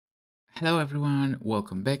Hello everyone,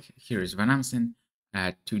 welcome back. Here is vanAmsen.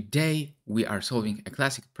 Today we are solving a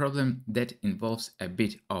classic problem that involves a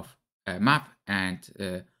bit of math and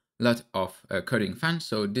a lot of coding fun.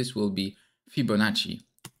 So this will be Fibonacci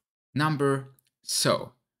number.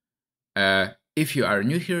 So if you are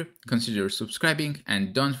new here, consider subscribing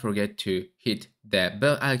and don't forget to hit the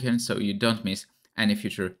bell icon so you don't miss any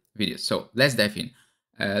future videos. So let's dive in.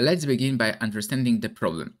 Let's begin by understanding the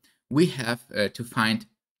problem. We have to find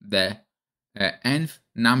the nth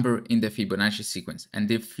number in the Fibonacci sequence. And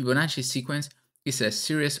the Fibonacci sequence is a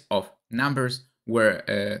series of numbers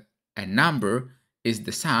where a number is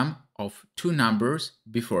the sum of two numbers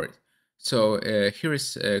before it. So here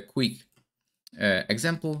is a quick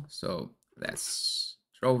example. So let's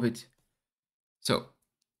draw it. So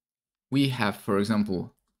we have, for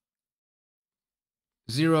example,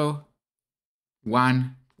 0,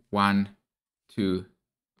 1, 1, 2,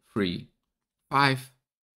 3, 5,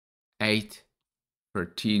 8,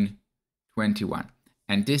 13, 21.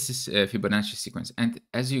 And this is a Fibonacci sequence. And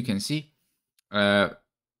as you can see,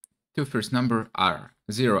 two first numbers are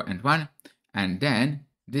 0 and 1. And then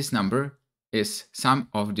this number is sum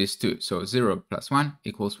of these two. So 0 plus 1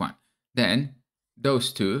 equals 1. Then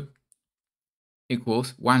those two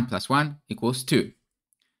equals 1 plus 1 equals 2.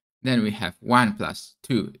 Then we have 1 plus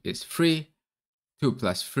 2 is 3. 2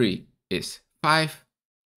 plus 3 is 5.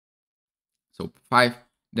 So 5.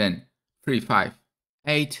 Then 3, 5,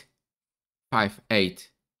 8. 5,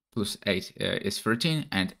 8 plus 8 is 13.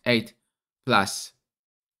 And 8 plus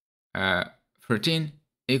 13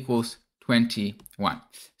 equals 21.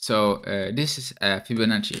 So this is a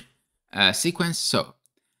Fibonacci sequence. So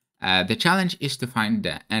the challenge is to find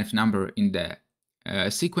the nth number in the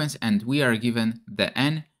sequence, and we are given the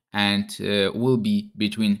n, and will be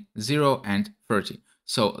between 0 and 30.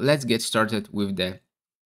 So let's get started with the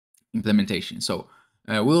implementation. So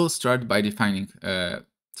we'll start by defining,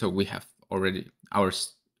 so we have already our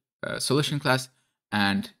solution class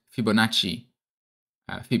and Fibonacci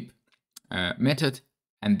fib method,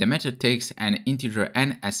 and the method takes an integer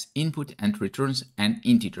n as input and returns an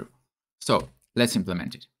integer. So let's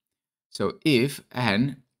implement it. So if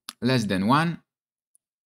n less than 1,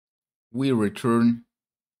 we return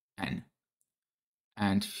n.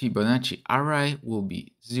 And Fibonacci array will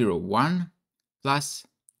be 0, 1 plus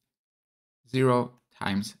 0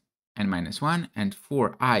 times n minus 1. And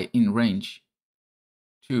for I in range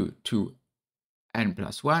 2 to n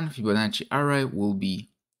plus 1, Fibonacci array will be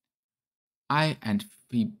I and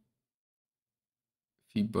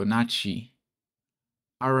Fibonacci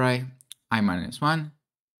array I minus 1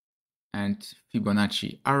 and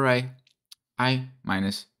Fibonacci array I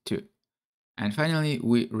minus 2. And finally,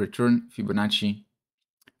 we return Fibonacci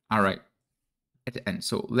array at the end.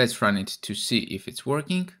 So let's run it to see if it's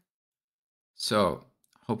working. So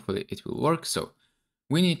hopefully it will work. So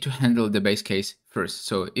we need to handle the base case first.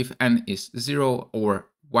 So if n is 0 or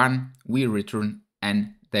 1, we return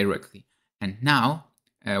n directly. And now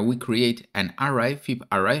we create an array, fib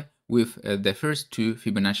array, with the first two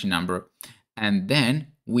Fibonacci number, and then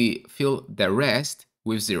we fill the rest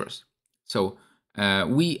with zeros. So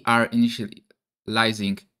we are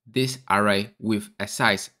initializing this array with a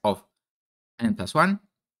size of n plus 1.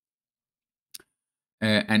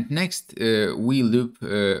 And next we loop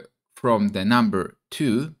from the number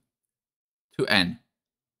 2 to n.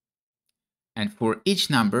 And for each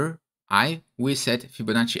number I, we set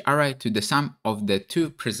Fibonacci array to the sum of the two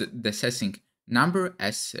predecessing number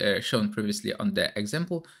as shown previously on the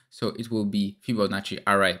example. So it will be Fibonacci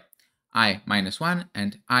array I minus 1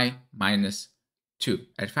 and I minus 2.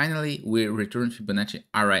 And finally, we return Fibonacci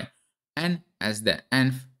array n as the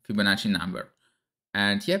nth Fibonacci number.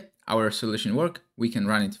 And yep, our solution works. We can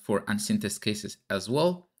run it for unseen test cases as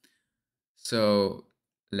well. So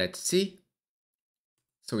let's see.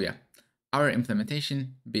 So yeah, our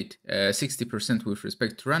implementation bit 60% with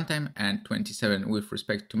respect to runtime and 27% with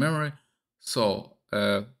respect to memory. So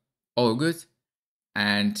all good,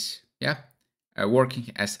 and yeah,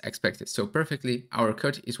 working as expected. So perfectly, our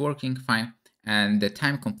code is working fine, and the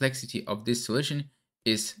time complexity of this solution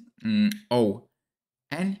is O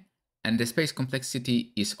n, and the space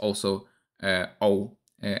complexity is also O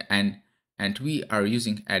n, and we are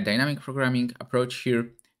using a dynamic programming approach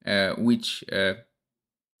here, which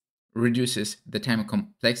reduces the time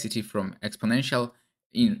complexity from exponential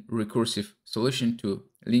in recursive solution to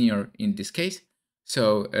linear in this case.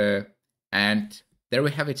 So, and there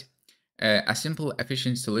we have it, a simple,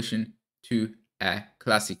 efficient solution to a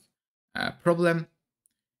classic problem.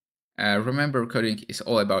 Remember, coding is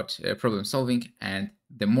all about problem solving, and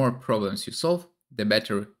the more problems you solve, the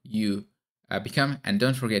better you become. And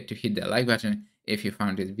don't forget to hit the like button if you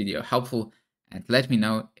found this video helpful, and let me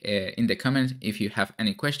know in the comments if you have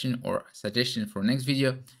any question or suggestion for next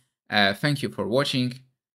video. Thank you for watching.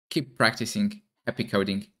 Keep practicing. Happy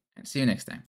coding, and see you next time.